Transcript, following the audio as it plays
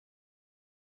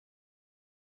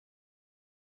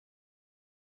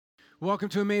Welcome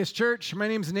to Emmaus Church. My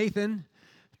name is Nathan.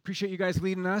 Appreciate you guys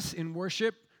leading us in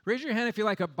worship. Raise your hand if you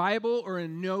like a Bible or a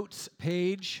notes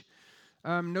page.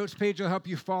 Notes page will help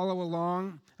you follow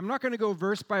along. I'm not going to go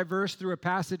verse by verse through a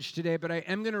passage today, but I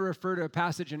am going to refer to a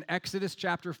passage in Exodus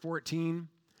chapter 14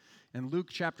 and Luke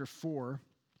chapter 4.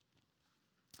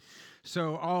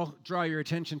 So I'll draw your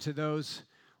attention to those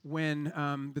when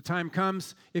the time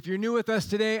comes. If you're new with us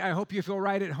today, I hope you feel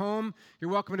right at home. You're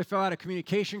welcome to fill out a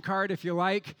communication card if you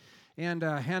like, and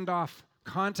hand off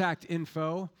contact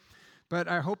info. But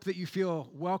I hope that you feel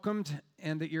welcomed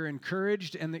and that you're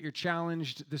encouraged and that you're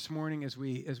challenged this morning as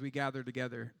we gather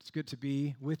together. It's good to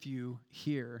be with you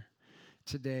here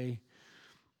today.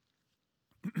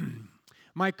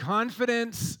 My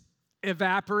confidence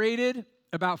evaporated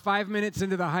about 5 minutes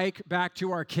into the hike back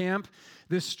to our camp.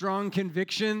 This strong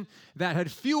conviction that had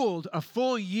fueled a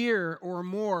full year or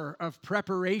more of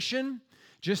preparation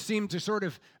just seemed to sort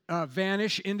of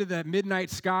vanish into the midnight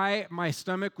sky. My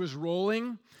stomach was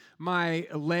rolling. My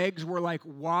legs were like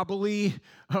wobbly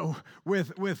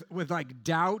with like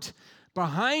doubt.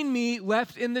 Behind me,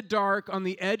 left in the dark on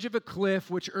the edge of a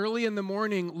cliff, which early in the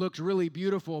morning looked really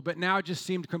beautiful, but now just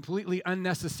seemed completely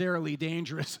unnecessarily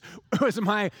dangerous, was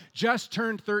my just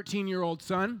turned 13-year-old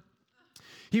son.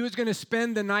 He was going to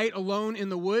spend the night alone in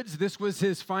the woods. This was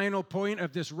his final point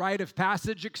of this rite of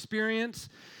passage experience.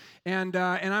 And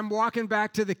I'm walking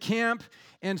back to the camp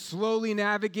and slowly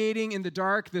navigating in the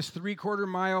dark this 3/4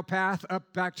 mile path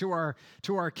up back to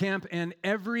our camp, and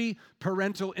every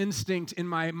parental instinct in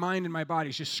my mind and my body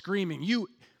is just screaming,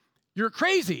 You're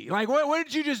crazy. Like, what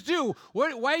did you just do?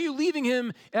 Why are you leaving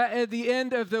him at the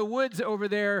end of the woods over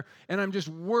there? And I'm just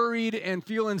worried and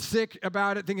feeling sick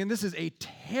about it, thinking this is a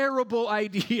terrible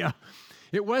idea.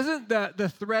 It wasn't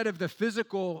the threat of the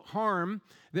physical harm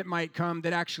that might come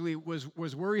that actually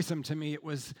was worrisome to me. It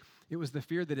was the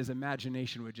fear that his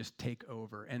imagination would just take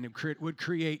over, and it would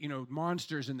create,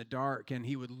 monsters in the dark, and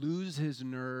he would lose his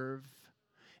nerve,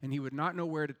 and he would not know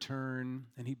where to turn,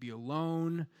 and he'd be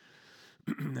alone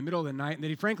in the middle of the night, and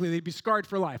they'd be scarred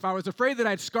for life. I was afraid that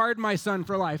I'd scarred my son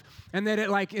for life, and that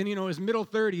in his middle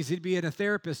 30s, he'd be in a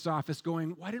therapist's office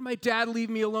going, why did my dad leave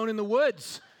me alone in the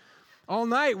woods all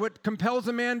night? What compels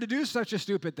a man to do such a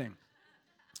stupid thing?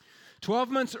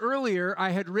 12 months earlier, I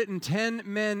had written 10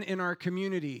 men in our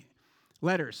community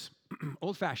letters,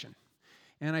 old-fashioned,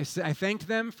 and I thanked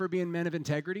them for being men of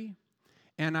integrity,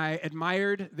 and I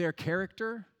admired their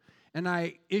character, and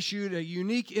I issued a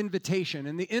unique invitation.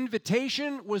 And the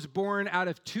invitation was born out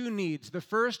of two needs. The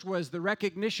first was the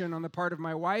recognition on the part of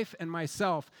my wife and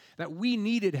myself that we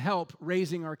needed help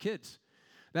raising our kids,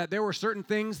 that there were certain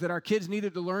things that our kids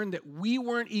needed to learn that we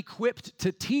weren't equipped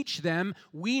to teach them.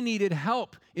 We needed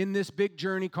help in this big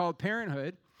journey called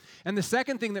parenthood. And the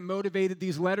second thing that motivated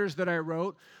these letters that I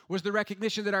wrote was the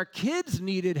recognition that our kids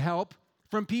needed help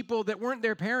from people that weren't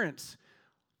their parents,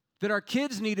 that our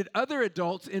kids needed other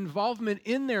adults' involvement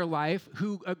in their life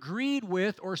who agreed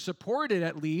with or supported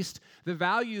at least the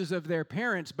values of their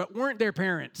parents, but weren't their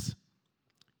parents.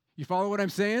 You follow what I'm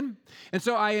saying? And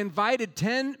so I invited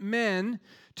 10 men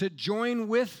to join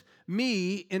with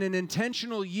me in an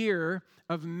intentional year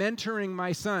of mentoring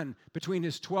my son between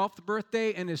his 12th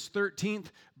birthday and his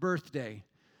 13th birthday.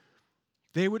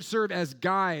 They would serve as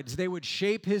guides. They would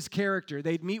shape his character.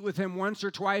 They'd meet with him once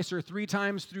or twice or 3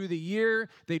 times through the year.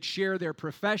 They'd share their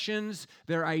professions,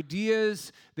 their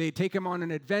ideas. They'd take him on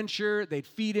an adventure. They'd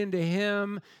feed into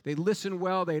him. They'd listen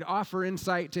well. They'd offer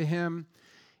insight to him.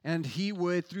 And he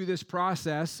would, through this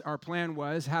process, our plan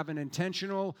was, have an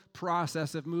intentional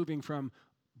process of moving from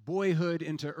boyhood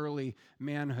into early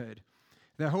manhood.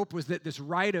 The hope was that this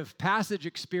rite of passage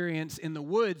experience in the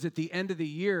woods at the end of the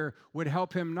year would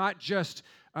help him not just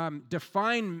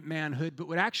define manhood, but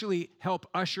would actually help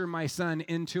usher my son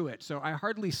into it. So I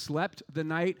hardly slept the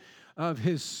night of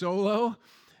his solo.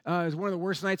 It was one of the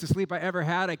worst nights of sleep I ever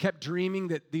had. I kept dreaming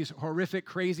that these horrific,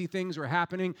 crazy things were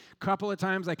happening. A couple of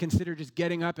times I considered just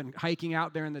getting up and hiking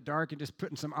out there in the dark and just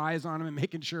putting some eyes on him and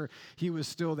making sure he was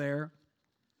still there.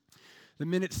 The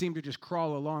minutes seemed to just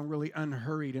crawl along really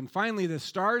unhurried. And finally, the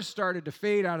stars started to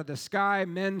fade out of the sky.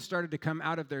 Men started to come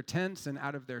out of their tents and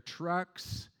out of their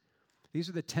trucks. These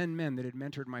are the 10 men that had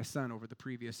mentored my son over the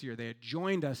previous year. They had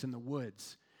joined us in the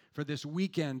woods for this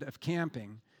weekend of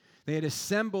camping. They had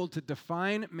assembled to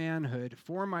define manhood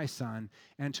for my son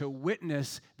and to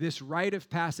witness this rite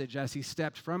of passage as he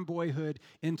stepped from boyhood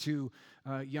into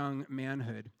young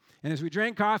manhood. And as we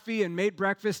drank coffee and made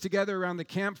breakfast together around the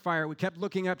campfire, we kept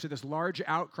looking up to this large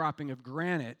outcropping of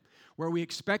granite where we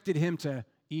expected him to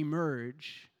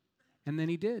emerge, and then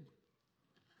he did.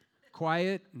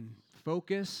 Quiet and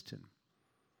focused, and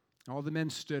all the men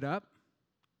stood up.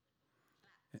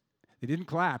 They didn't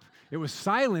clap. It was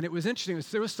silent. It was interesting.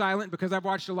 It was silent because I've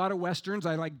watched a lot of Westerns.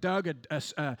 I dug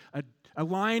a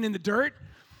line in the dirt,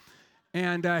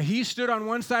 and he stood on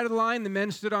one side of the line. The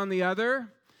men stood on the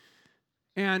other.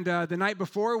 And the night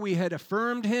before, we had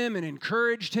affirmed him and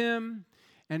encouraged him,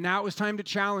 and now it was time to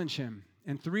challenge him.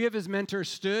 And 3 of his mentors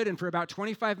stood, and for about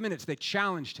 25 minutes, they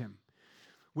challenged him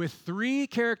with 3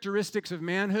 characteristics of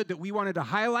manhood that we wanted to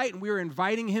highlight, and we were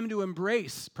inviting him to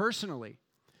embrace personally.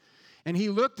 And he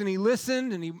looked and he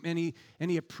listened and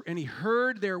he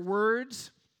heard their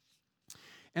words.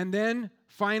 And then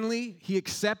finally he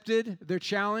accepted their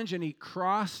challenge and he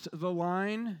crossed the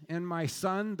line. And my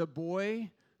son, the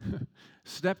boy,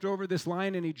 stepped over this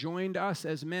line and he joined us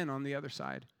as men on the other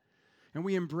side. And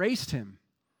we embraced him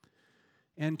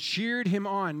and cheered him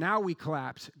on. Now we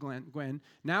clapped, Gwen.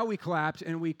 Now we clapped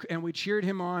and we cheered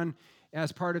him on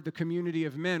as part of the community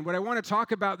of men. What I want to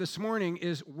talk about this morning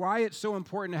is why it's so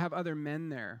important to have other men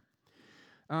there.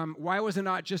 Why was it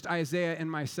not just Isaiah and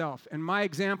myself? And my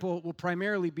example will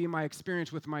primarily be my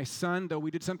experience with my son, though we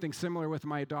did something similar with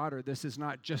my daughter. This is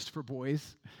not just for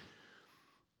boys.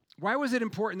 Why was it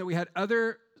important that we had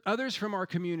others from our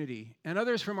community and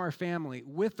others from our family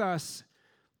with us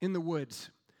in the woods?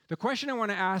 The question I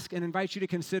want to ask and invite you to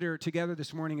consider together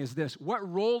this morning is this: what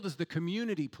role does the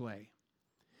community play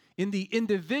in the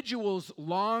individual's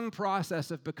long process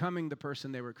of becoming the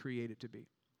person they were created to be?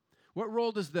 What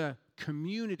role does the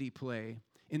community play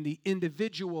in the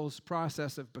individual's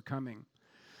process of becoming?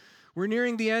 We're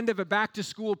nearing the end of a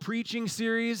back-to-school preaching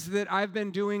series that I've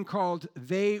been doing called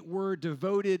They Were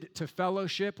Devoted to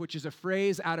Fellowship, which is a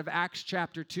phrase out of Acts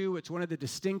chapter 2. It's one of the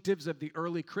distinctives of the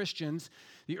early Christians.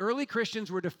 The early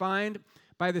Christians were defined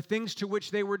by the things to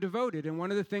which they were devoted, and one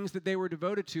of the things that they were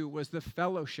devoted to was the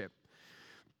fellowship.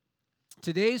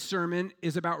 Today's sermon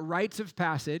is about rites of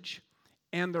passage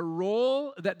and the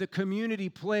role that the community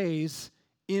plays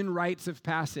in rites of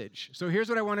passage. So here's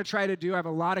what I want to try to do. I have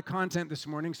a lot of content this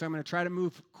morning, so I'm going to try to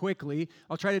move quickly.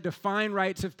 I'll try to define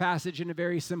rites of passage in a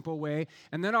very simple way,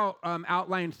 and then I'll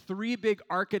outline 3 big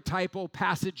archetypal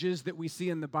passages that we see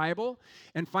in the Bible.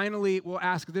 And finally, we'll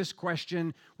ask this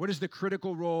question: what is the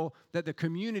critical role that the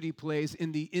community plays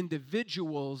in the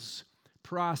individual's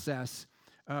process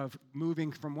of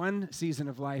moving from one season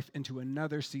of life into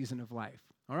another season of life?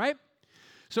 All right?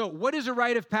 So what is a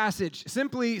rite of passage?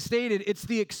 Simply stated, it's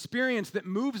the experience that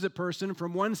moves a person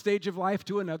from one stage of life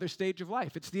to another stage of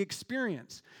life. It's the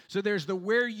experience. So there's the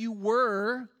where you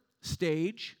were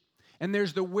stage, and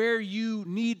there's the where you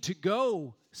need to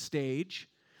go stage.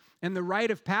 And the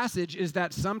rite of passage is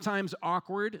that sometimes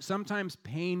awkward, sometimes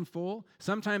painful,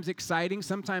 sometimes exciting,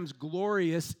 sometimes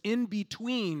glorious,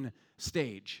 in-between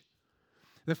stage.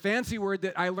 The fancy word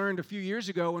that I learned a few years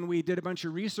ago when we did a bunch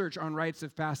of research on rites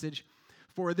of passage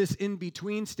for this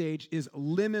in-between stage is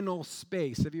liminal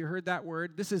space. Have you heard that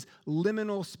word? This is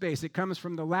liminal space. It comes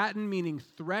from the Latin meaning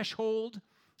threshold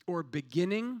or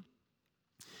beginning.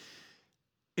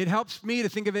 It helps me to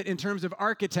think of it in terms of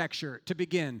architecture to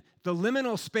begin. The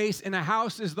liminal space in a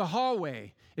house is the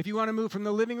hallway. If you want to move from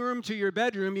the living room to your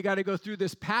bedroom, you got to go through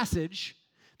this passage.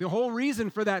 The whole reason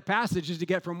for that passage is to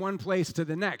get from one place to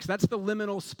the next. That's the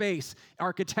liminal space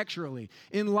architecturally.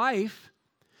 In life,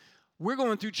 we're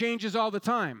going through changes all the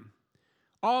time.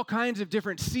 All kinds of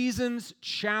different seasons,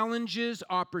 challenges,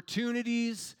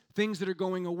 opportunities, things that are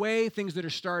going away, things that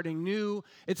are starting new.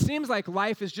 It seems like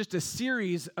life is just a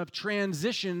series of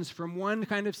transitions from one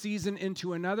kind of season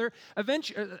into another.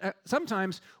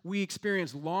 Sometimes we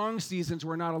experience long seasons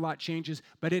where not a lot changes,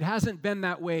 but it hasn't been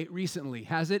that way recently,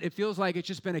 has it? It feels like it's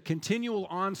just been a continual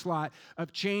onslaught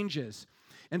of changes.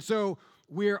 And so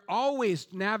we're always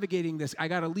navigating this. I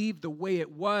got to leave the way it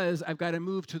was. I've got to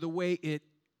move to the way it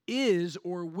is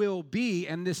or will be.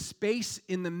 And this space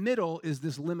in the middle is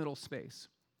this liminal space.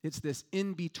 It's this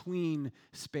in-between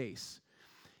space.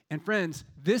 And friends,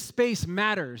 this space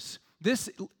matters. This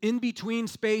in-between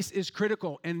space is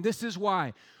critical. And this is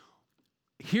why.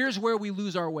 Here's where we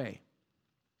lose our way.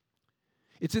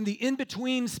 It's in the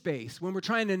in-between space when we're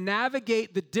trying to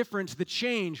navigate the difference, the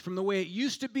change from the way it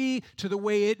used to be to the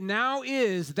way it now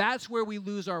is. That's where we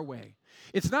lose our way.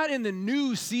 It's not in the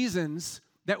new seasons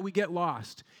that we get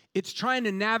lost. It's trying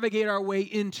to navigate our way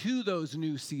into those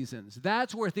new seasons.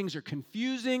 That's where things are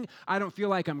confusing. I don't feel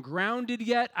like I'm grounded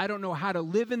yet. I don't know how to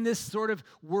live in this sort of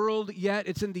world yet.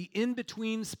 It's in the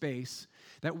in-between space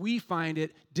that we find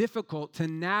it difficult to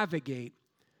navigate.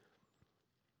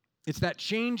 It's that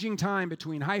changing time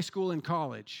between high school and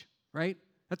college, right?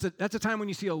 That's a time when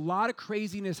you see a lot of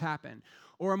craziness happen.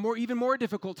 Or even more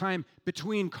difficult time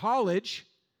between college,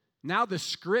 now the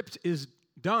script is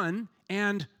done,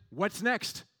 and what's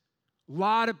next?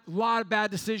 lot of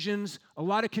bad decisions, a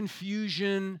lot of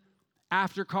confusion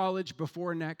after college,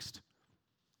 before next.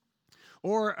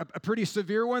 Or a pretty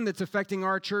severe one that's affecting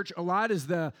our church a lot is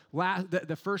the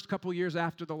first couple years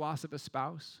after the loss of a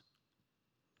spouse,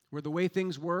 where the way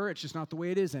things were, it's just not the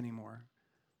way it is anymore.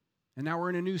 And now we're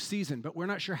in a new season, but we're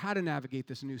not sure how to navigate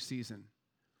this new season.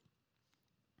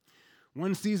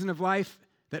 One season of life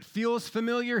that feels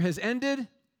familiar has ended.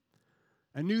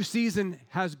 A new season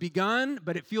has begun,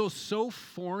 but it feels so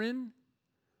foreign.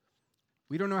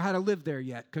 We don't know how to live there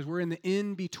yet because we're in the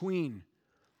in-between.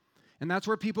 And that's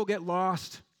where people get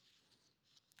lost,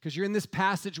 because you're in this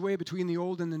passageway between the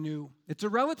old and the new. It's a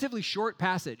relatively short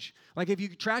passage. Like if you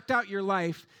tracked out your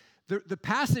life, the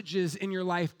passages in your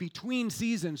life between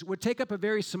seasons would take up a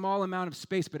very small amount of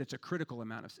space, but it's a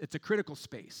critical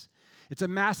space. It's a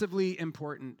massively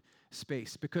important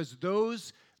space, because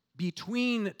those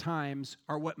between times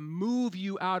are what move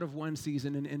you out of one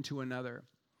season and into another.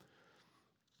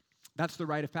 That's the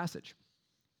rite of passage.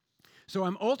 So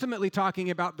I'm ultimately talking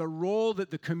about the role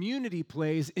that the community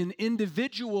plays in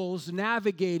individuals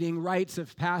navigating rites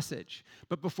of passage.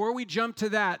 But before we jump to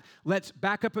that, let's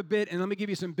back up a bit and let me give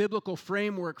you some biblical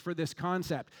framework for this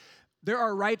concept. There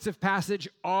are rites of passage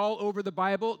all over the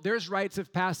Bible. There's rites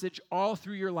of passage all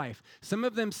through your life. Some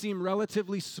of them seem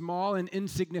relatively small and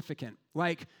insignificant,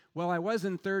 like, well, I was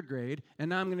in 3rd grade, and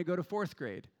now I'm going to go to 4th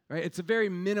grade. Right? It's a very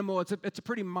minimal, it's a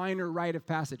pretty minor rite of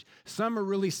passage. Some are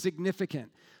really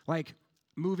significant, like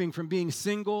moving from being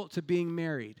single to being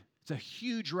married. It's a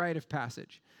huge rite of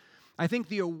passage. I think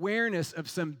the awareness of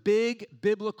some big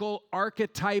biblical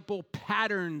archetypal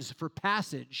patterns for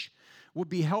passage would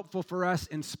be helpful for us,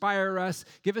 inspire us,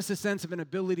 give us a sense of an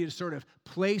ability to sort of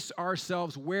place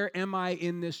ourselves, where am I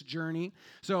in this journey?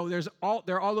 So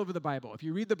they're all over the Bible. If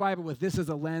you read the Bible with this as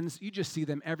a lens, you just see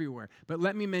them everywhere. But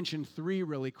let me mention 3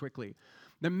 really quickly.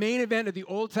 The main event of the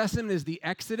Old Testament is the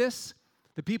Exodus.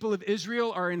 The people of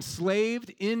Israel are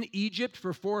enslaved in Egypt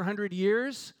for 400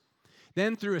 years.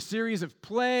 Then through a series of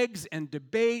plagues and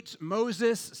debates,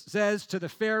 Moses says to the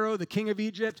Pharaoh, the king of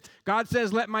Egypt, God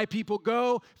says, let my people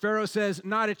go. Pharaoh says,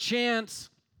 not a chance.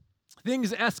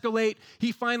 Things escalate.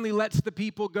 He finally lets the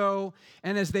people go.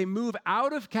 And as they move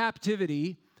out of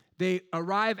captivity, they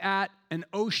arrive at an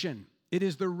ocean. It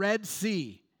is the Red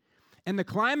Sea. And the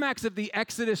climax of the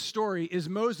Exodus story is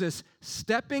Moses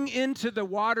stepping into the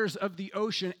waters of the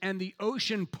ocean, and the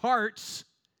ocean parts,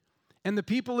 and the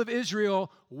people of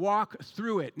Israel walk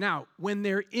through it. Now, when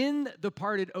they're in the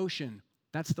parted ocean,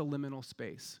 that's the liminal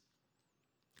space.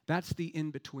 That's the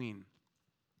in-between.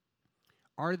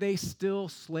 Are they still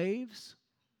slaves?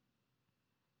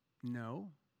 No.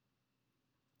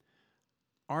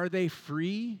 Are they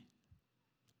free?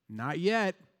 Not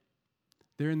yet.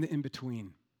 They're in the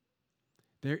in-between.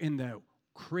 They're in the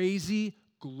crazy,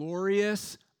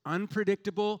 glorious,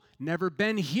 unpredictable, never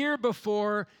been here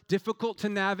before, difficult to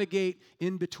navigate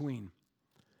in between.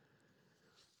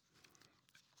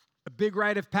 A big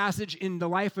rite of passage in the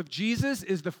life of Jesus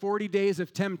is the 40 days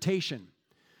of temptation.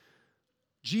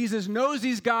 Jesus knows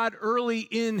he's God early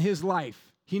in his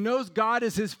life. He knows God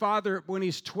is his Father when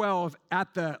he's 12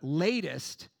 at the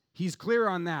latest. He's clear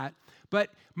on that. But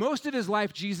most of his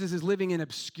life, Jesus is living in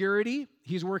obscurity.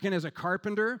 He's working as a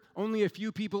carpenter. Only a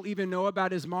few people even know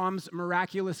about his mom's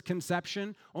miraculous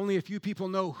conception. Only a few people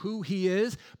know who he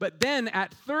is. But then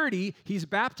at 30, he's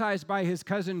baptized by his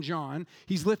cousin John.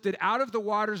 He's lifted out of the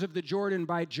waters of the Jordan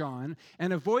by John.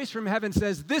 And a voice from heaven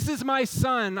says, "This is my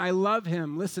son. I love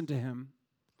him. Listen to him."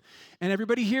 And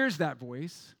everybody hears that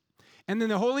voice. And then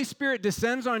the Holy Spirit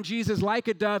descends on Jesus like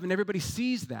a dove, and everybody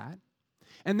sees that.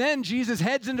 And then Jesus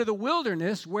heads into the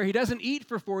wilderness where he doesn't eat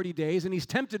for 40 days, and he's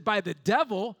tempted by the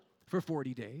devil for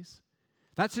 40 days.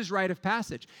 That's his rite of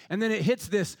passage. And then it hits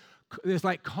this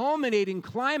like culminating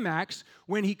climax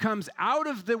when he comes out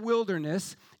of the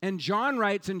wilderness, and John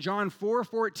writes in John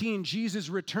 4:14, Jesus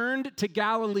returned to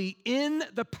Galilee in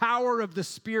the power of the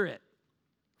Spirit.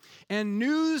 And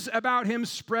news about him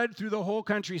spread through the whole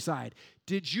countryside.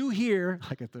 Did you hear,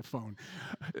 I got the phone,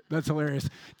 that's hilarious.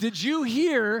 Did you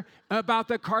hear about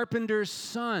the carpenter's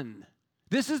son?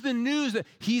 This is the news that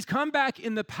he's come back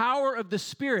in the power of the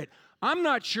Spirit. I'm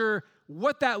not sure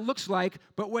what that looks like,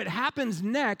 but what happens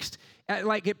next,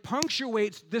 like it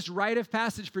punctuates this rite of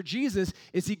passage for Jesus,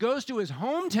 is he goes to his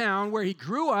hometown where he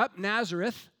grew up,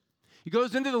 Nazareth. He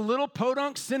goes into the little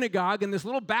podunk synagogue in this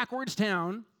little backwards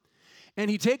town, and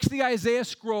he takes the Isaiah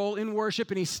scroll in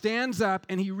worship, and he stands up,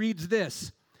 and he reads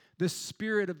this: "The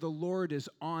Spirit of the Lord is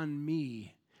on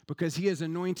me, because he has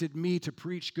anointed me to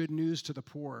preach good news to the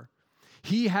poor.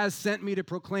 He has sent me to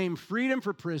proclaim freedom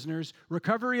for prisoners,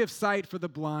 recovery of sight for the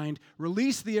blind,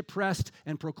 release the oppressed,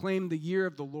 and proclaim the year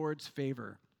of the Lord's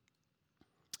favor.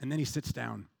 And then he sits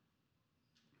down.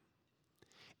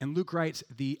 And Luke writes,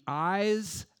 the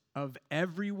eyes of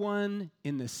everyone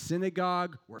in the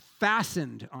synagogue were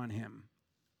fastened on him.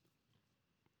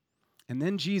 And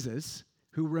then Jesus,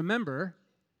 who, remember,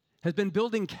 has been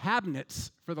building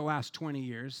cabinets for the last 20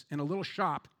 years in a little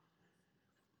shop,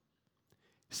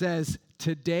 says,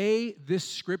 today this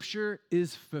scripture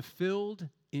is fulfilled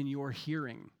in your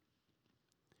hearing,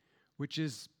 which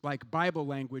is like Bible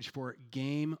language for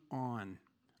game on,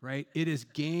 right? It is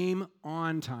game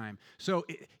on time. So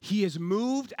he has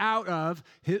moved out of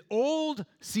his old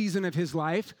season of his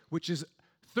life, which is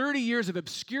 30 years of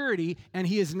obscurity, and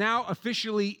he is now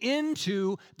officially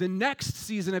into the next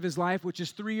season of his life, which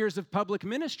is 3 years of public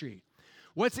ministry.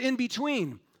 What's in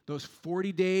between? Those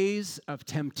 40 days of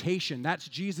temptation. That's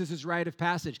Jesus' rite of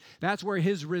passage. That's where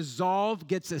his resolve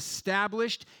gets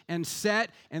established and set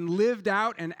and lived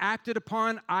out and acted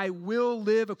upon. I will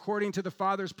live according to the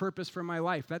Father's purpose for my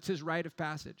life. That's his rite of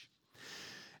passage.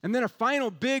 And then a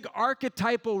final big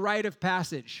archetypal rite of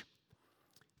passage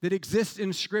that exists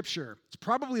in Scripture. It's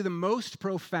probably the most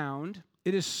profound.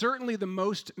 It is certainly the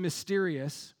most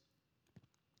mysterious.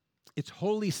 It's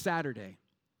Holy Saturday.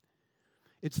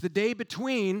 It's the day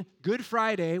between Good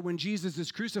Friday, when Jesus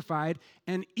is crucified,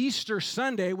 and Easter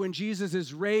Sunday, when Jesus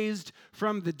is raised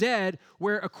from the dead,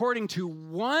 where according to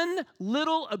one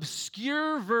little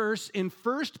obscure verse in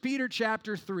 1 Peter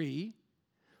chapter 3,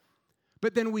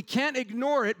 but then we can't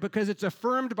ignore it because it's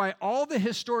affirmed by all the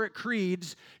historic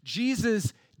creeds,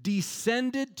 Jesus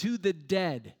descended to the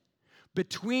dead.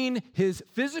 Between his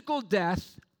physical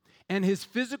death and his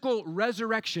physical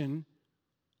resurrection,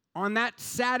 on that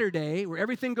Saturday, where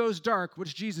everything goes dark,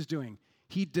 what's Jesus doing?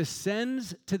 He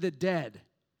descends to the dead.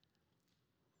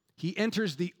 He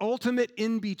enters the ultimate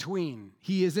in-between.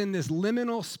 He is in this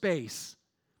liminal space.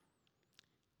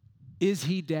 Is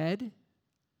he dead?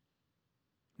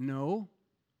 No.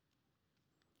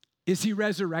 Is he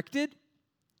resurrected?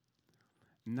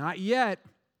 Not yet.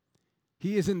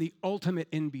 He is in the ultimate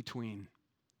in-between.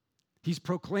 He's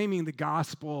proclaiming the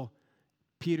gospel,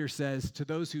 Peter says, to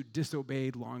those who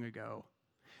disobeyed long ago.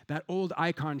 That old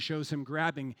icon shows him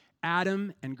grabbing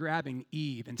Adam and grabbing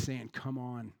Eve and saying, come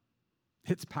on.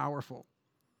 It's powerful.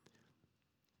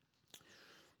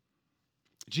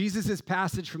 Jesus'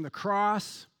 passage from the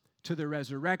cross to the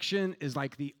resurrection is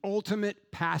like the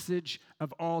ultimate passage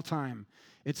of all time.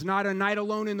 It's not a night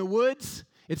alone in the woods.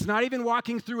 It's not even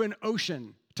walking through an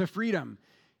ocean to freedom.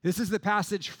 This is the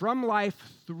passage from life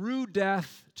through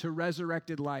death to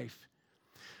resurrected life.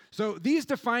 So these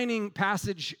defining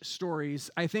passage stories,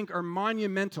 I think, are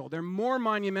monumental. They're more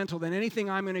monumental than anything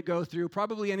I'm going to go through,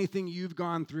 probably anything you've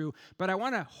gone through. But I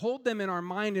want to hold them in our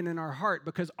mind and in our heart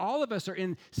because all of us are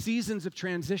in seasons of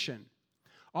transition.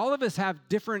 All of us have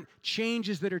different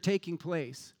changes that are taking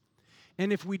place.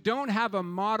 And if we don't have a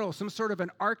model, some sort of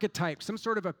an archetype, some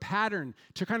sort of a pattern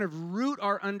to kind of root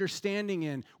our understanding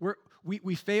in,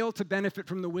 we fail to benefit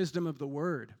from the wisdom of the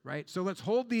Word, right? So let's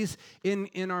hold these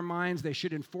in our minds. They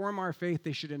should inform our faith.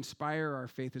 They should inspire our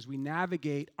faith as we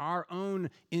navigate our own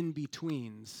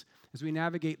in-betweens, as we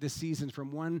navigate the seasons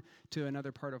from one to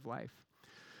another part of life.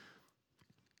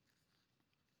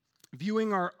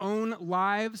 Viewing our own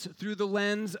lives through the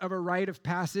lens of a rite of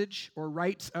passage or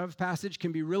rites of passage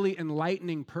can be really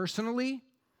enlightening personally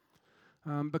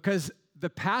because the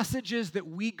passages that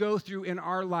we go through in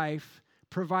our life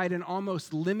provide an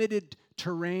almost limited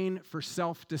terrain for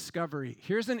self-discovery.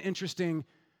 Here's an interesting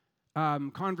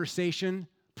conversation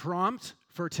prompt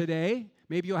for today.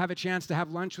 Maybe you'll have a chance to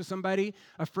have lunch with somebody,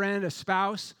 a friend, a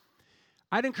spouse.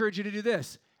 I'd encourage you to do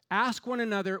this. Ask one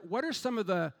another, what are some of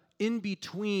the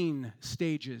in-between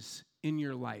stages in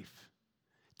your life?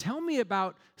 Tell me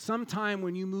about some time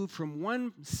when you moved from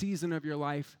one season of your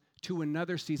life to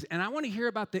another season. And I want to hear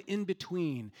about the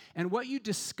in-between and what you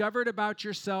discovered about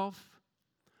yourself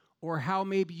or how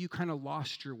maybe you kind of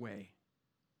lost your way.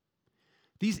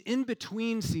 These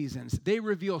in-between seasons, they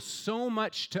reveal so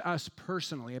much to us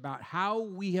personally about how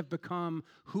we have become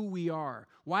who we are,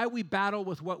 why we battle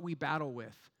with what we battle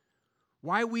with,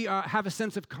 why we have a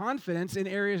sense of confidence in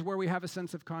areas where we have a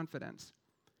sense of confidence.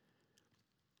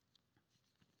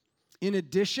 In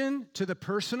addition to the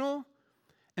personal,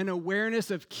 an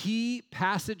awareness of key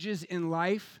passages in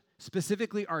life,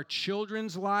 specifically our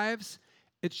children's lives,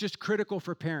 it's just critical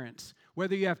for parents.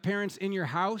 Whether you have parents in your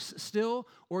house still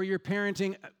or you're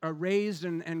parenting raised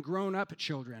and grown up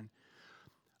children.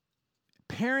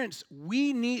 Parents,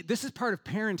 this is part of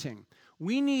parenting.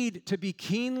 We need to be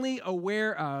keenly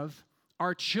aware of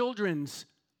our children's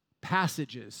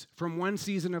passages from one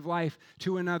season of life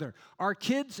to another. Our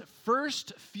kids'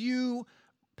 first few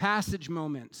passage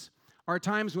moments are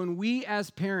times when we as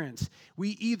parents, we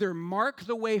either mark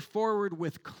the way forward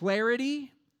with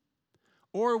clarity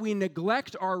or we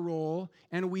neglect our role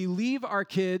and we leave our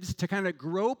kids to kind of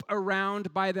grope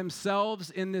around by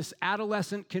themselves in this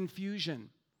adolescent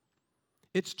confusion.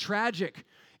 It's tragic.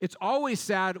 It's always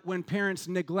sad when parents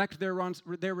neglect their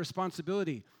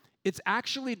responsibility. It's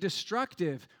actually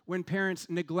destructive when parents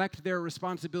neglect their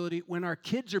responsibility when our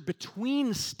kids are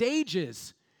between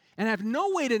stages and have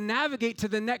no way to navigate to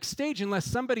the next stage unless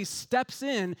somebody steps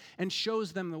in and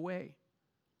shows them the way.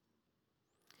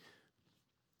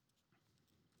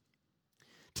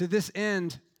 To this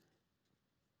end,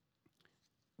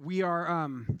 we're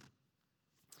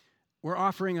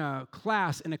offering a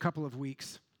class in a couple of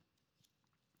weeks,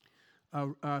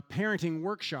 a parenting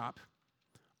workshop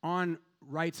on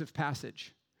rites of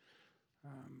passage.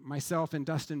 Myself and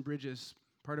Dustin Bridges,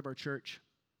 part of our church,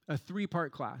 a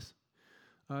 3-part class,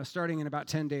 starting in about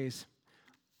 10 days.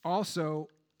 Also,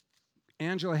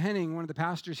 Angela Henning, one of the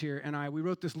pastors here, and we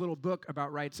wrote this little book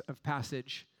about rites of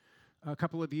passage a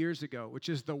couple of years ago, which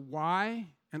is the why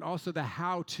and also the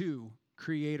how to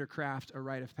create or craft a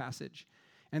rite of passage.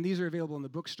 And these are available in the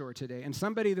bookstore today. And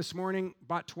somebody this morning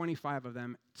bought 25 of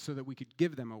them so that we could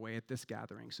give them away at this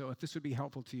gathering. So if this would be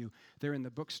helpful to you, they're in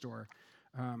the bookstore.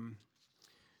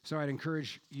 So I'd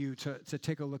encourage you to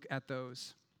take a look at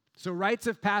those. So rites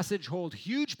of passage hold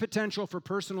huge potential for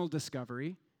personal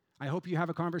discovery. I hope you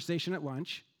have a conversation at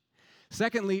lunch.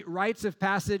 Secondly, rites of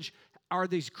passage are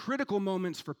these critical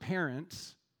moments for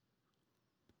parents.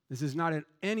 This is not in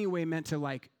any way meant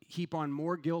to heap on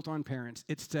more guilt on parents.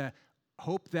 It's to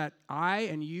hope that I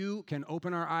and you can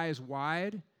open our eyes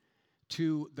wide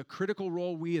to the critical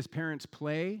role we as parents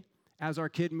play as our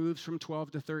kid moves from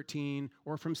 12 to 13,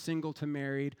 or from single to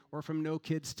married, or from no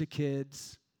kids to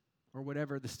kids, or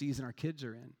whatever the season our kids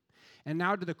are in. And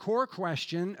now to the core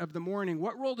question of the morning: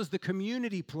 what role does the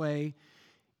community play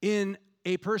in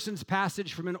a person's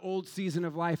passage from an old season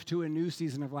of life to a new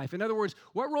season of life? In other words,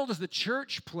 what role does the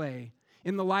church play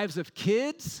in the lives of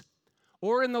kids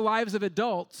or in the lives of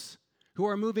adults who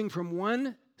are moving from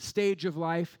one stage of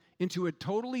life into a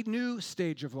totally new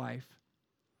stage of life?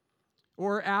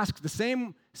 Or ask the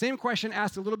same question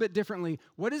asked a little bit differently: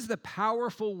 what is the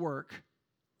powerful work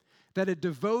that a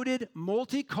devoted,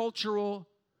 multicultural,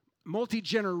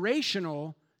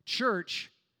 multi-generational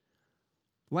church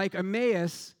like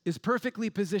Emmaus is perfectly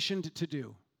positioned to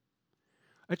do?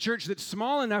 A church that's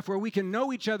small enough where we can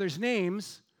know each other's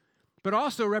names, but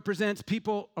also represents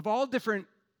people of all different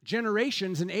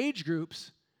generations and age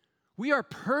groups. We are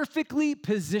perfectly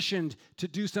positioned to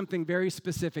do something very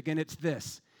specific, and it's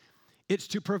this. It's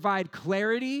to provide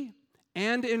clarity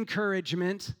and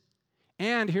encouragement,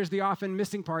 and here's the often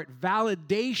missing part,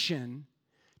 validation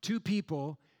to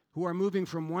people who are moving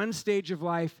from one stage of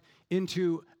life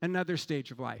into another stage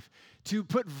of life. To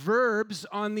put verbs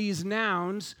on these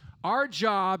nouns, our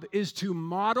job is to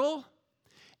model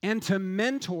and to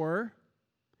mentor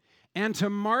and to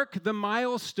mark the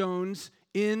milestones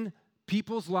in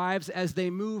people's lives as they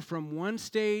move from one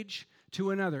stage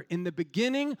to another. In the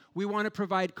beginning, we want to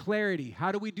provide clarity.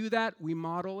 How do we do that? We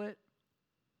model it.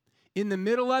 In the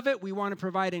middle of it, we want to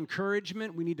provide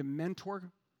encouragement. We need to mentor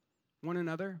one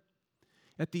another.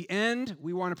 At the end,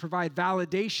 we want to provide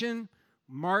validation,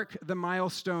 mark the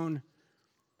milestone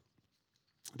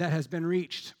that has been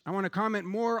reached. I want to comment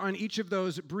more on each of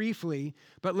those briefly,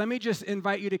 but let me just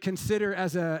invite you to consider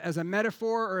as a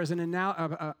metaphor or as an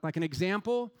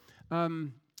example, a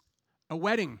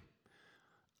wedding.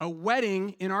 A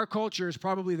wedding in our culture is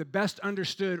probably the best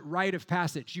understood rite of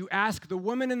passage. You ask the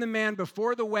woman and the man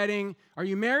before the wedding, "Are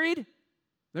you married?"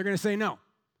 They're going to say no.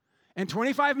 And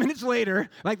 25 minutes later,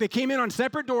 they came in on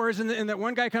separate doors, and that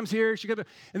one guy comes here,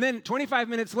 and then 25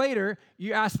 minutes later,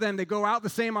 you ask them, they go out the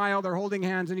same aisle, they're holding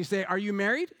hands, and you say, "Are you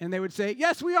married?" And they would say,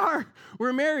 "Yes, we are.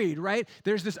 We're married," right?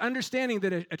 There's this understanding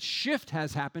that a shift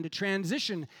has happened, a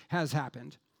transition has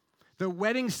happened. The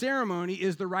wedding ceremony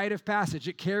is the rite of passage.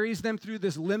 It carries them through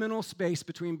this liminal space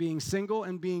between being single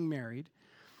and being married.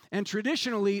 And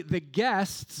traditionally, the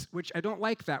guests, which I don't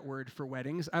like that word for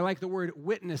weddings, I like the word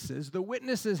witnesses. The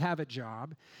witnesses have a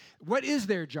job. What is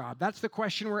their job? That's the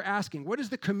question we're asking. What is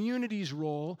the community's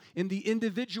role in the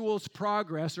individual's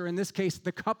progress, or in this case,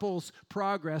 the couple's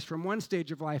progress from one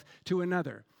stage of life to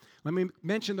another? Let me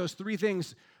mention those three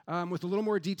things with a little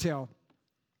more detail.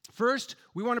 First,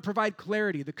 we want to provide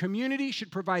clarity. The community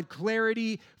should provide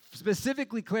clarity,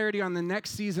 specifically clarity on the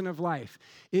next season of life.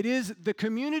 It is the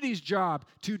community's job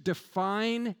to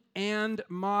define and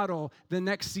model the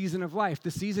next season of life,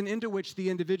 the season into which the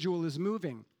individual is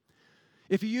moving.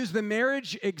 If you use the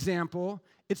marriage example,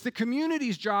 it's the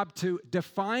community's job to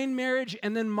define marriage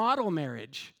and then model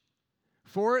marriage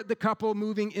for the couple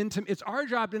moving into. It's our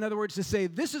job, in other words, to say,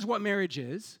 this is what marriage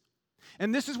is,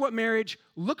 and this is what marriage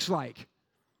looks like.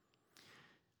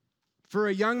 For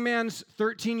a young man's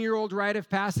 13-year-old rite of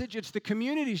passage, it's the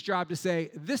community's job to say,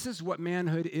 this is what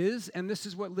manhood is, and this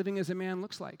is what living as a man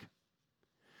looks like.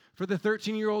 For the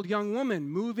 13-year-old young woman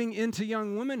moving into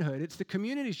young womanhood, it's the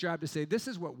community's job to say, this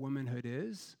is what womanhood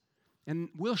is, and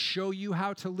we'll show you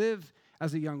how to live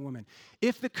as a young woman.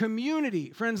 If the community,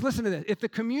 friends, listen to this, if the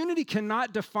community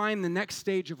cannot define the next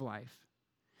stage of life,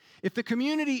 if the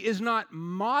community is not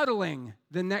modeling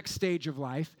the next stage of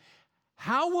life,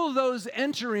 how will those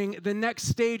entering the next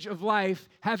stage of life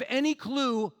have any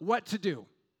clue what to do?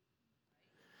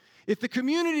 If the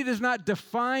community does not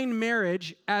define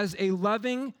marriage as a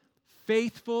loving,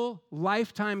 faithful,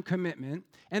 lifetime commitment,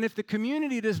 and if the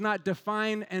community does not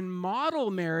define and model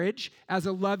marriage as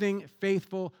a loving,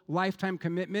 faithful, lifetime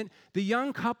commitment, the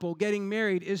young couple getting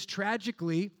married is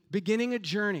tragically beginning a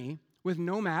journey with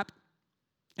no map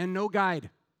and no guide.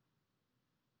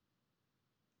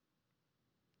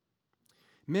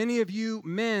 Many of you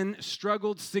men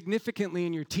struggled significantly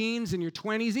in your teens and your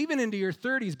 20s, even into your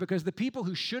 30s, because the people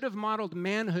who should have modeled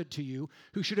manhood to you,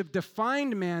 who should have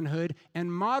defined manhood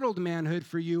and modeled manhood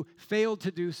for you, failed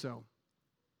to do so.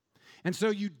 And so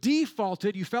you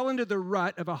defaulted, you fell into the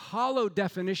rut of a hollow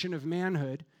definition of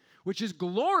manhood, which is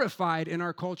glorified in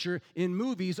our culture in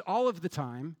movies all of the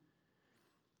time,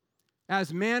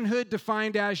 as manhood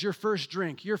defined as your first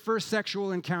drink, your first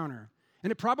sexual encounter.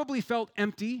 And it probably felt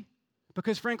empty,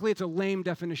 because frankly, it's a lame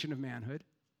definition of manhood.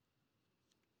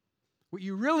 What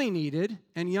you really needed,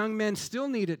 and young men still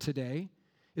need it today,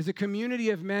 is a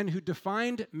community of men who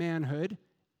defined manhood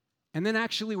and then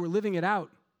actually were living it out.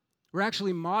 We're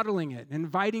actually modeling it,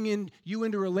 inviting you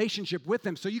into relationship with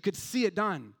them so you could see it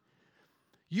done.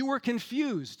 You were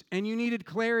confused and you needed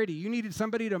clarity. You needed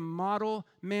somebody to model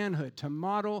manhood, to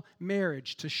model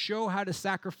marriage, to show how to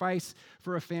sacrifice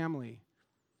for a family.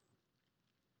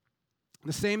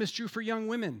 The same is true for young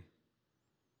women.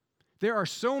 There are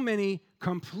so many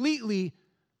completely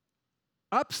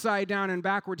upside down and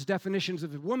backwards definitions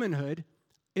of womanhood.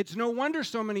 It's no wonder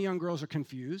so many young girls are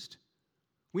confused.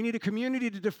 We need a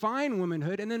community to define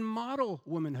womanhood and then model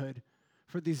womanhood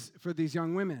for these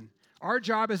young women. Our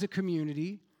job as a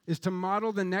community is to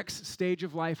model the next stage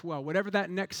of life well, whatever that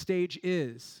next stage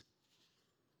is.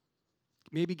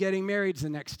 Maybe getting married is the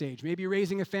next stage. Maybe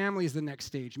raising a family is the next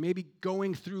stage. Maybe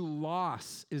going through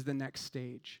loss is the next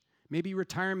stage. Maybe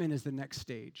retirement is the next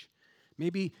stage.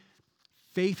 Maybe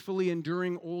faithfully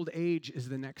enduring old age is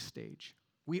the next stage.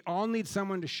 We all need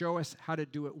someone to show us how to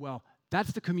do it well.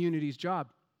 That's the community's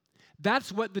job.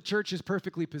 That's what the church is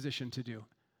perfectly positioned to do.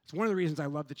 It's one of the reasons I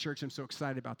love the church. I'm so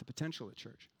excited about the potential of the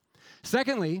church.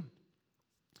 Secondly,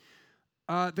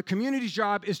 the community's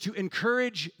job is to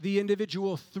encourage the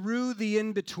individual through the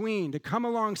in-between, to come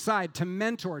alongside, to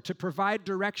mentor, to provide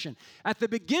direction. At the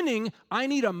beginning, I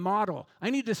need a model. I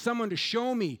need someone to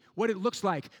show me what it looks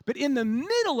like. But in the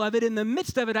middle of it, in the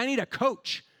midst of it, I need a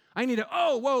coach. I need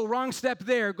wrong step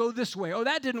there, go this way. Oh,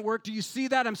 that didn't work. Do you see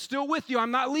that? I'm still with you.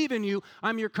 I'm not leaving you.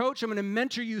 I'm your coach. I'm going to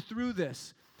mentor you through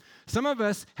this. Some of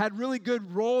us had really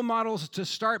good role models to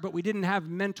start, but we didn't have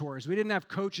mentors. We didn't have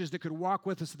coaches that could walk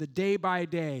with us the day by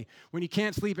day when you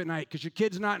can't sleep at night because your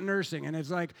kid's not nursing and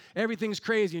it's like everything's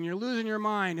crazy and you're losing your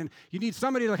mind and you need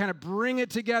somebody to kind of bring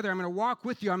it together. I'm going to walk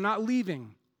with you. I'm not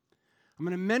leaving. I'm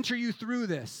going to mentor you through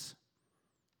this,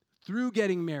 through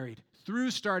getting married,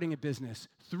 through starting a business,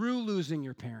 through losing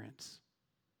your parents.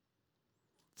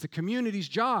 It's the community's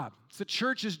job. It's the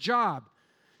church's job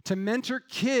to mentor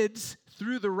kids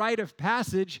through the rite of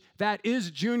passage that is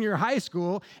junior high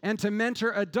school, and to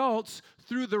mentor adults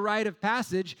through the rite of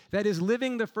passage that is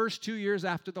living the first 2 years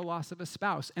after the loss of a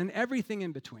spouse, and everything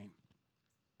in between.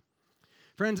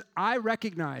 Friends, I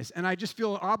recognize, and I just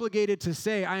feel obligated to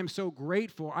say I am so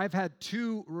grateful. I've had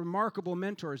 2 remarkable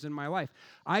mentors in my life.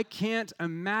 I can't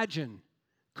imagine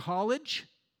college,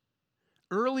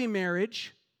 early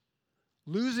marriage,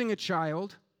 losing a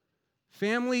child,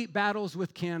 family battles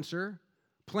with cancer,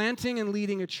 planting and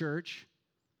leading a church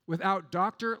without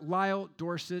Dr. Lyle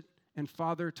Dorsett and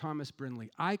Father Thomas Brindley.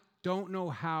 I don't know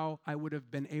how I would have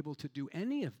been able to do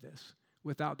any of this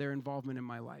without their involvement in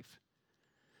my life.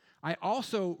 I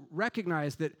also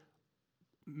recognize that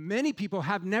many people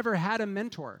have never had a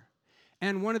mentor.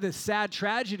 And one of the sad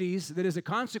tragedies that is a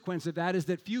consequence of that is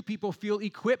that few people feel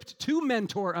equipped to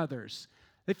mentor others.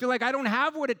 They feel like, I don't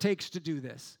have what it takes to do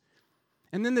this.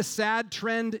 And then the sad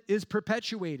trend is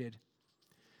perpetuated.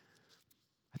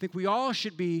 I think we all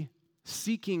should be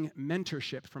seeking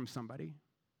mentorship from somebody.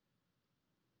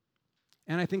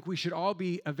 And I think we should all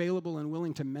be available and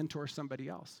willing to mentor somebody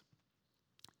else.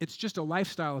 It's just a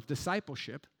lifestyle of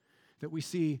discipleship that we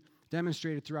see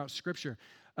demonstrated throughout Scripture.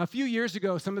 A few years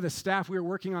ago, some of the staff, we were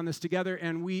working on this together,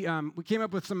 and we came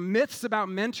up with some myths about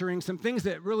mentoring, some things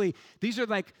that really, these are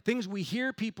like things we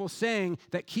hear people saying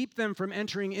that keep them from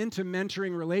entering into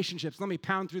mentoring relationships. Let me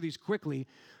pound through these quickly.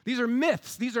 These are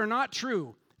myths. These are not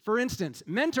true. For instance,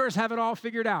 mentors have it all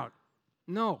figured out.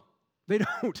 No, they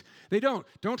don't. They don't.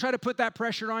 Don't try to put that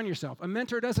pressure on yourself. A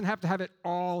mentor doesn't have to have it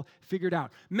all figured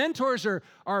out. Mentors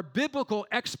are biblical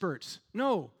experts.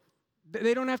 No.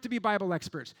 They don't have to be Bible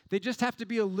experts. They just have to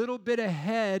be a little bit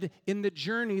ahead in the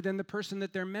journey than the person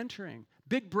that they're mentoring.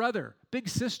 Big brother, big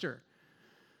sister.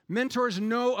 Mentors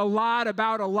know a lot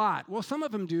about a lot. Well, some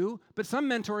of them do, but some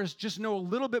mentors just know a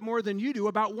little bit more than you do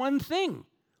about one thing.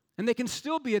 And they can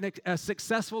still be a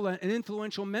successful and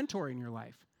influential mentor in your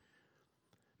life.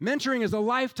 Mentoring is a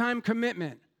lifetime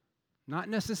commitment. Not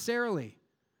necessarily.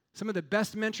 Some of the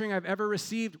best mentoring I've ever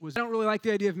received was, I don't really like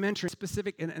the idea of mentoring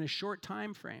specific in a short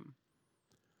time frame.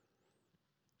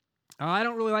 I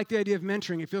don't really like the idea of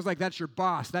mentoring. It feels like that's your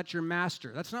boss, that's your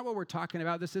master. That's not what we're talking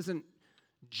about. This isn't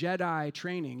Jedi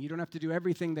training. You don't have to do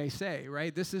everything they say,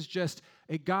 right? This is just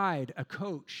a guide, a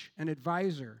coach, an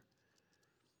advisor.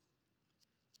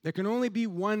 There can only be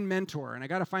one mentor, and I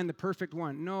got to find the perfect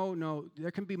one. No, there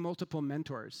can be multiple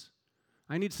mentors.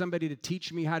 I need somebody to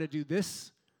teach me how to do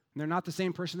this, and they're not the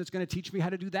same person that's going to teach me how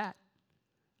to do that.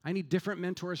 I need different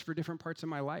mentors for different parts of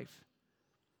my life.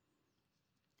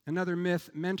 Another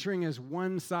myth, mentoring is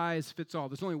one size fits all.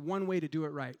 There's only one way to do it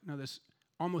right. No, there's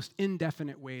almost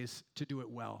indefinite ways to do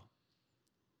it well.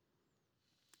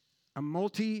 A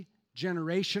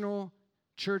multi-generational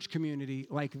church community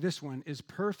like this one is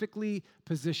perfectly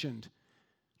positioned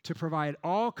to provide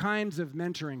all kinds of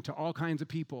mentoring to all kinds of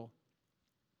people.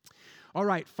 All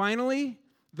right, finally,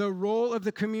 the role of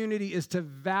the community is to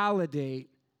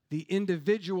validate the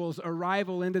individual's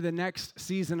arrival into the next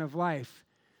season of life.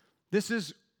 This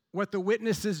is what the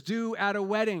witnesses do at a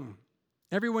wedding.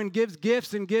 Everyone gives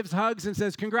gifts and gives hugs and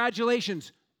says,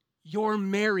 congratulations, you're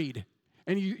married.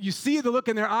 And you see the look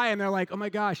in their eye and they're like, oh my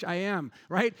gosh, I am,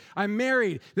 right? I'm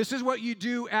married. This is what you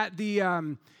do at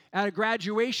a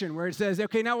graduation where it says,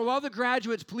 okay, now will all the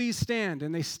graduates please stand?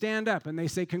 And they stand up and they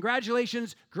say,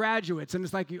 congratulations, graduates. And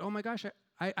it's like, oh my gosh,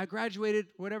 I graduated,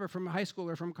 whatever, from high school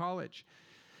or from college.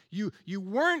 You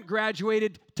weren't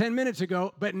graduated 10 minutes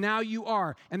ago, but now you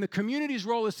are. And the community's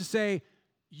role is to say,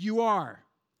 you are.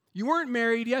 You weren't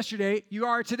married yesterday, you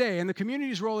are today. And the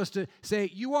community's role is to say,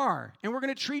 you are. And we're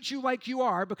going to treat you like you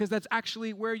are because that's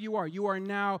actually where you are. You are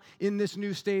now in this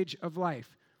new stage of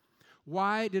life.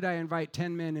 Why did I invite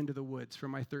 10 men into the woods for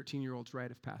my 13-year-old's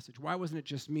rite of passage? Why wasn't it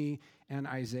just me and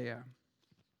Isaiah?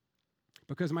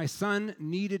 Because my son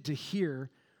needed to hear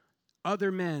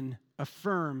other men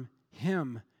affirm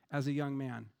him as a young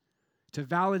man, to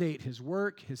validate his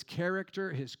work, his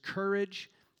character, his courage,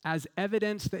 as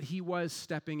evidence that he was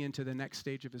stepping into the next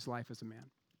stage of his life as a man.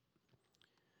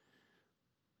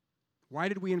 Why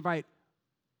did we invite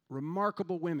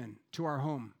remarkable women to our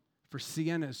home for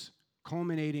Sienna's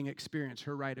culminating experience,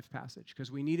 her rite of passage? Because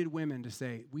we needed women to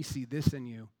say, we see this in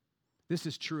you. This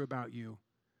is true about you.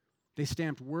 They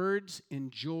stamped words in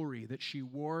jewelry that she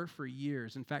wore for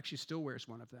years. In fact, she still wears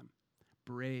one of them.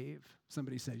 Brave.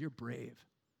 Somebody said, you're brave.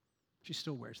 She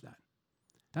still wears that.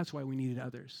 That's why we needed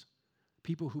others.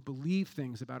 People who believe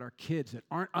things about our kids that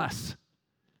aren't us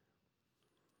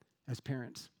as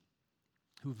parents,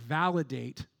 who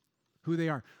validate who they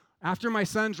are. After my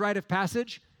son's rite of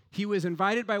passage, he was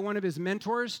invited by one of his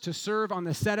mentors to serve on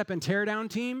the setup and tear down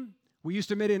team. We used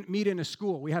to meet in a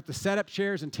school. We have to set up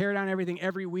chairs and tear down everything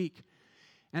every week.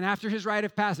 And after his rite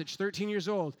of passage, 13 years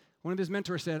old, one of his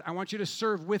mentors said, I want you to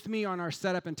serve with me on our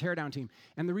setup and teardown team.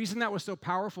 And the reason that was so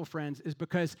powerful, friends, is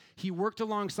because he worked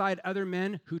alongside other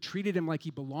men who treated him like he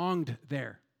belonged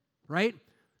there, right?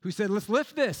 Who said, let's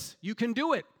lift this. You can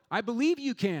do it. I believe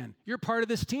you can. You're part of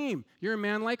this team. You're a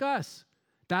man like us.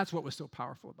 That's what was so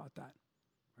powerful about that,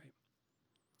 right?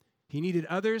 He needed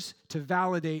others to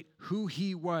validate who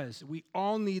he was. We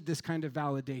all need this kind of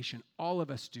validation. All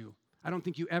of us do. I don't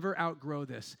think you ever outgrow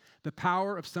this. The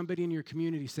power of somebody in your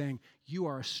community saying, you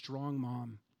are a strong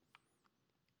mom.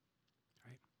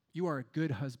 Right? You are a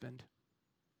good husband.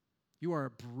 You are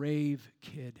a brave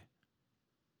kid.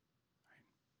 Right?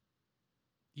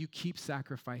 You keep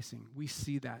sacrificing. We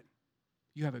see that.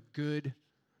 You have a good,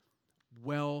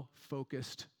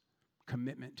 well-focused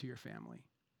commitment to your family.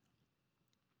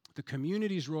 The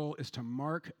community's role is to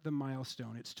mark the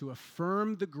milestone. It's to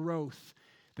affirm the growth,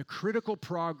 the critical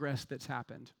progress that's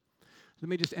happened. Let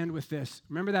me just end with this.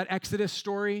 Remember that Exodus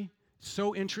story?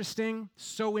 So interesting,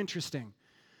 so interesting.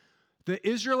 The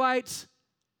Israelites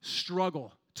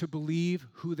struggle to believe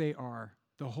who they are,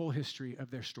 the whole history of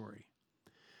their story.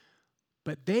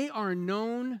 But they are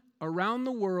known around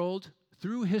the world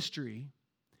through history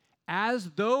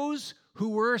as those who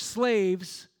were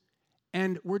slaves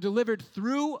and were delivered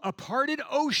through a parted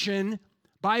ocean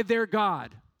by their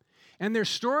God. And there's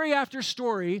story after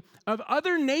story of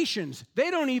other nations, they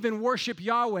don't even worship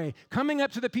Yahweh, coming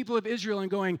up to the people of Israel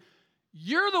and going,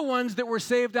 you're the ones that were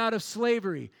saved out of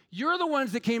slavery. You're the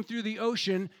ones that came through the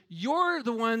ocean. You're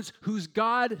the ones whose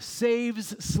God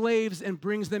saves slaves and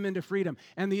brings them into freedom.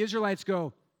 And the Israelites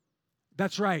go,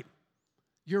 that's right.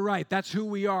 You're right. That's who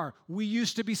we are. We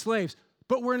used to be slaves,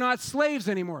 but we're not slaves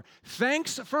anymore.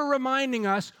 Thanks for reminding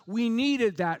us we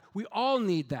needed that. We all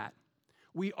need that.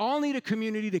 We all need a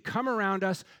community to come around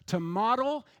us, to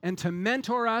model and to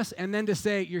mentor us, and then to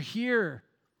say, you're here.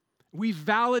 We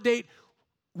validate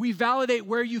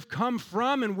where you've come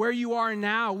from and where you are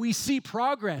now. We see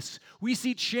progress. We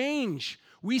see change.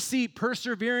 We see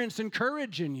perseverance and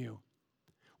courage in you.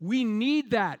 We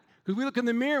need that because we look in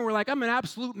the mirror and we're like, I'm an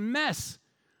absolute mess.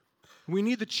 We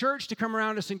need the church to come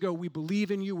around us and go, we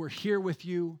believe in you. We're here with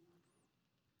you.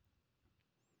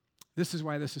 This is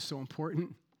why this is so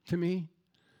important to me.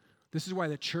 This is why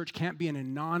the church can't be an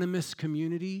anonymous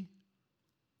community,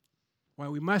 why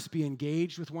we must be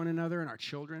engaged with one another and our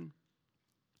children.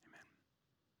 Amen.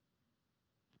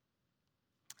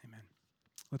 Amen.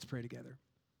 Let's pray together.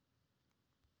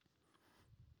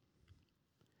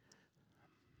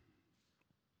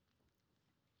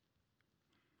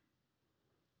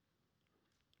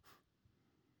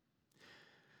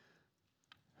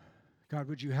 God,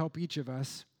 would you help each of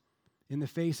us in the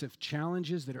face of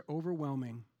challenges that are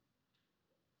overwhelming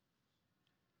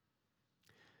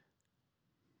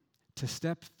to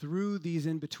step through these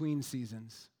in-between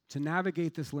seasons, to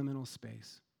navigate this liminal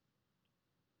space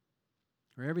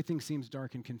where everything seems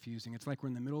dark and confusing. It's like we're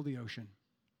in the middle of the ocean.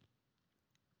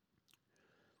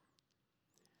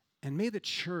 And may the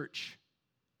church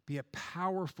be a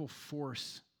powerful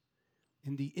force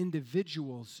in the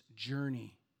individual's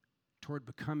journey toward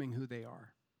becoming who they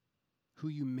are, who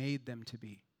you made them to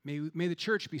be. May the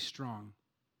church be strong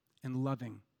and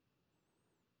loving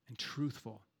and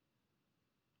truthful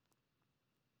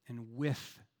and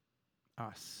with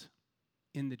us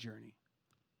in the journey.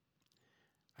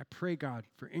 I pray, God,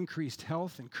 for increased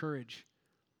health and courage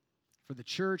for the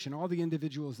church and all the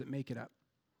individuals that make it up,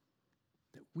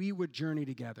 that we would journey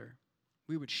together.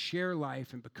 We would share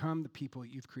life and become the people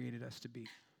that you've created us to be.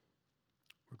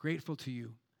 We're grateful to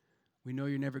you. We know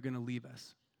you're never going to leave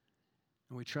us.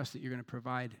 And we trust that you're going to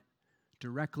provide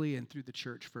directly and through the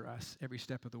church for us every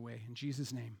step of the way. In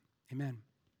Jesus' name, amen.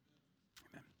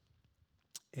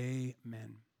 Amen.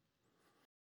 Amen.